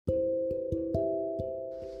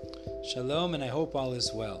Shalom, and I hope all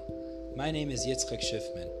is well. My name is Yitzchak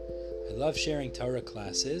Schiffman. I love sharing Torah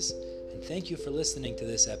classes, and thank you for listening to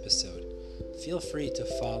this episode. Feel free to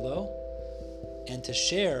follow and to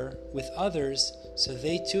share with others so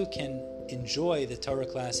they too can enjoy the Torah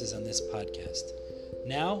classes on this podcast.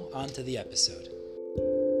 Now, on to the episode.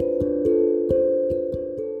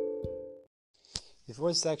 The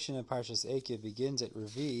fourth section of Parshas Eikev begins at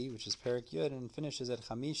Revi, which is Perek Yud, and finishes at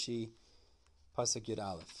Chamishi, Pasuk Yud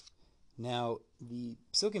Aleph. Now, the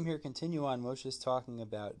psukim here continue on. Moshe is talking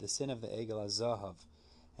about the sin of the Eigel HaZahav,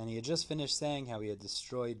 and he had just finished saying how he had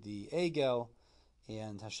destroyed the Eigel,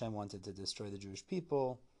 and Hashem wanted to destroy the Jewish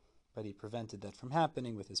people, but he prevented that from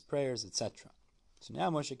happening with his prayers, etc. So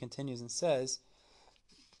now Moshe continues and says,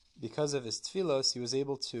 because of his tefillos, he was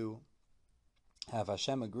able to have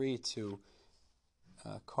Hashem agree to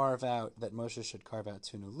carve out, that Moshe should carve out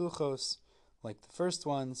 2 new luchos, like the first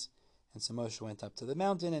ones. And so Moshe went up to the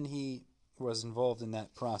mountain, and he was involved in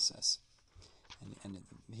that process. And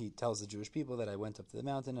he tells the Jewish people that I went up to the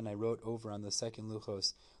mountain and I wrote over on the second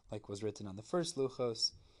luchos like was written on the first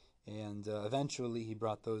luchos. And eventually he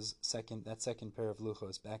brought that second pair of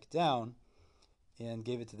luchos back down and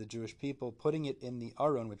gave it to the Jewish people, putting it in the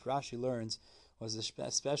Aharon, which Rashi learns was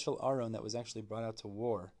a special Aharon that was actually brought out to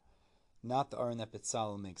war. Not the Aharon that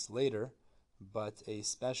Betzalel makes later, but a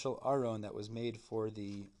special Aharon that was made for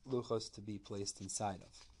the luchos to be placed inside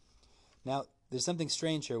of. Now, there's something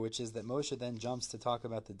strange here, which is that Moshe then jumps to talk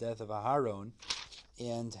about the death of Aharon,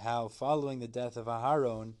 and how following the death of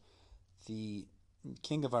Aharon, the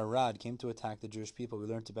king of Arad came to attack the Jewish people we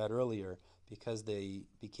learned about earlier, because they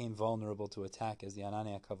became vulnerable to attack as the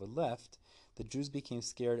Anani HaKavod left. The Jews became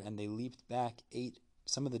scared and they leaped back.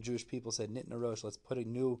 Some of the Jewish people said, Nitna Rosh, let's put a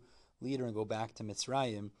new leader and go back to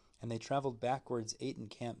Mitzrayim. And they traveled backwards 8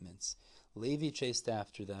 encampments. Levi chased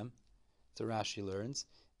after them, so Rashi learns,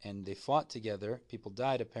 and they fought together. People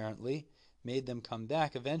died apparently, made them come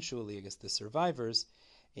back eventually, I guess the survivors.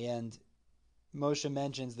 And Moshe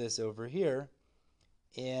mentions this over here,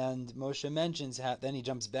 and Moshe mentions how then he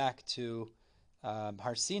jumps back to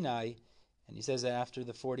Har Sinai, and he says that after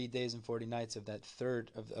the 40 days and 40 nights of that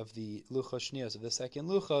third of the Luchos Shnios, of the second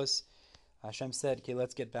Luchos, Hashem said, okay,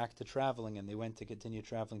 let's get back to traveling, and they went to continue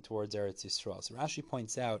traveling towards Eretz Yisrael. So Rashi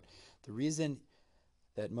points out the reason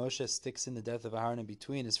that Moshe sticks in the death of Aharon in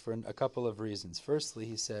between is for a couple of reasons. Firstly,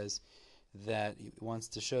 he says that he wants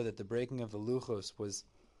to show that the breaking of the Luchos was,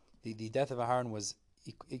 the death of Aharon was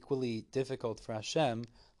equally difficult for Hashem,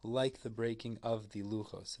 like the breaking of the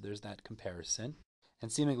Luchos. So there's that comparison.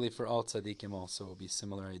 And seemingly for all tzaddikim also will be a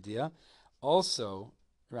similar idea. Also,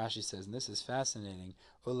 Rashi says, and this is fascinating,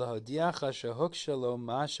 that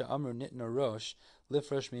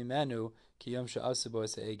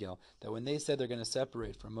when they said they're going to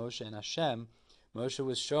separate from Moshe and Hashem, Moshe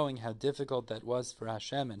was showing how difficult that was for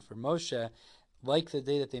Hashem and for Moshe, like the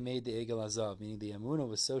day that they made the Eigel Azav, meaning the Emunah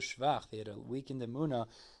was so shvach, they had a weakened Emunah,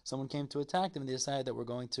 someone came to attack them and they decided that we're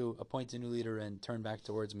going to appoint a new leader and turn back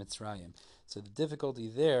towards Mitzrayim. So the difficulty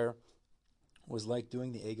there was like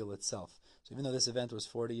doing the Eigel itself. So even though this event was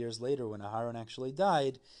 40 years later when Aharon actually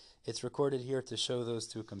died, it's recorded here to show those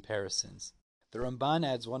two comparisons. The Ramban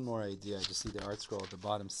adds one more idea. I just see the art scroll at the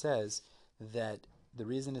bottom says that the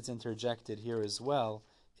reason it's interjected here as well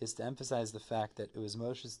is to emphasize the fact that it was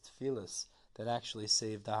Moshe's tefillos that actually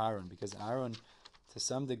saved Aharon, because Aharon to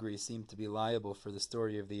some degree seemed to be liable for the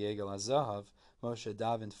story of the Eigel HaZahav. Moshe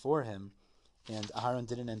davened for him, and Aharon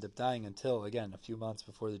didn't end up dying until, again, a few months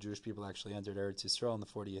before the Jewish people actually entered Eretz Yisrael in the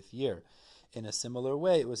 40th year. In a similar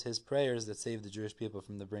way, it was his prayers that saved the Jewish people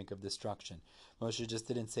from the brink of destruction. Moshe just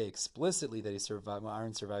didn't say explicitly that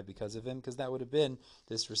Aharon survived because of him, because that would have been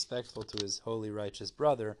disrespectful to his holy, righteous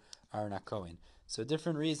brother, Aharon HaKohen. So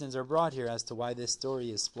different reasons are brought here as to why this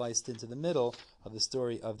story is spliced into the middle of the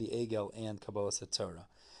story of the Eigel and Kabbalas HaTorah.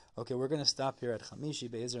 Okay, we're going to stop here at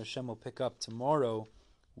Chamishi. Be'ezer Hashem will pick up tomorrow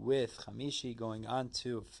with Chamishi, going on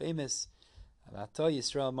to famous V'ato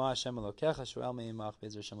Yisrael Ma Hashem Elokecha Shoel Me'imach.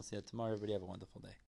 Be'ezer Hashem will see you tomorrow. Everybody have a wonderful day.